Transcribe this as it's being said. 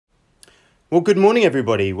Well, good morning,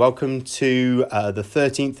 everybody. Welcome to the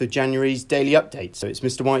 13th of January's daily update. So it's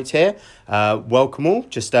Mr. White here. Welcome all.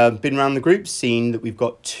 Just been around the groups, seen that we've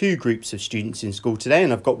got two groups of students in school today,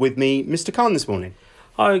 and I've got with me Mr. Khan this morning.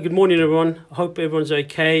 Hi, good morning, everyone. I hope everyone's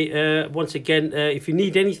okay. Once again, if you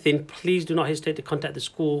need anything, please do not hesitate to contact the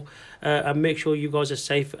school and make sure you guys are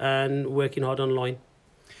safe and working hard online.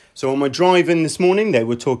 So on my drive in this morning, they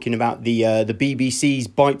were talking about the BBC's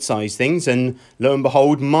bite-sized things, and lo and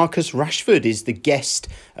behold, Marcus Rashford is the guest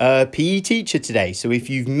PE teacher today. So if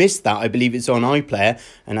you've missed that, I believe it's on iPlayer,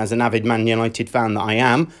 and as an avid Man United fan that I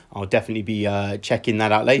am, I'll definitely be checking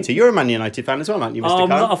that out later. You're a Man United fan as well, aren't you, Mr.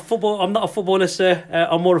 Khan? I'm not a footballer, sir.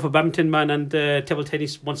 I'm more of a badminton man and table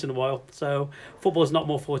tennis once in a while. So football's not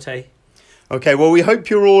my forte. Okay, well, we hope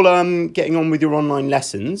you're all getting on with your online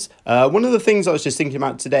lessons. One of the things I was just thinking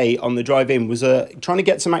about today on the drive in was trying to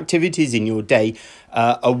get some activities in your day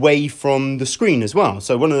away from the screen as well.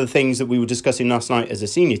 So one of the things that we were discussing last night as a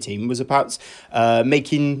senior team was about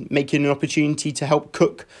making an opportunity to help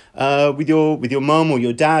cook with your mum or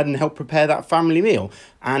your dad and help prepare that family meal.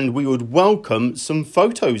 And we would welcome some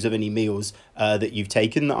photos of any meals that you've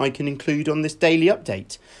taken that I can include on this daily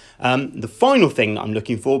update. The final thing that I'm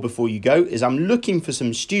looking for before you go is I'm looking for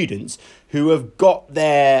some students who have got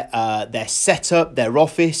their setup, their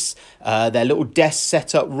office, their little desk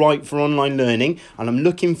set up right for online learning. And I'm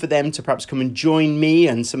looking for them to perhaps come and join me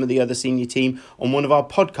and some of the other senior team on one of our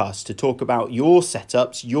podcasts to talk about your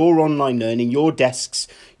setups, your online learning, your desks,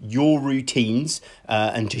 your routines,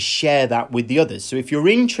 and to share that with the others. So if you're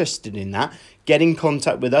interested in that, get in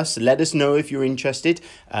contact with us. Let us know if you're interested,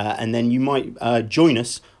 and then you might join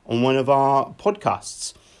us on one of our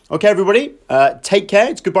podcasts. Okay, everybody, take care.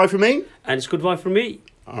 It's goodbye from me. And it's goodbye from me.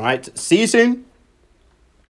 All right, see you soon.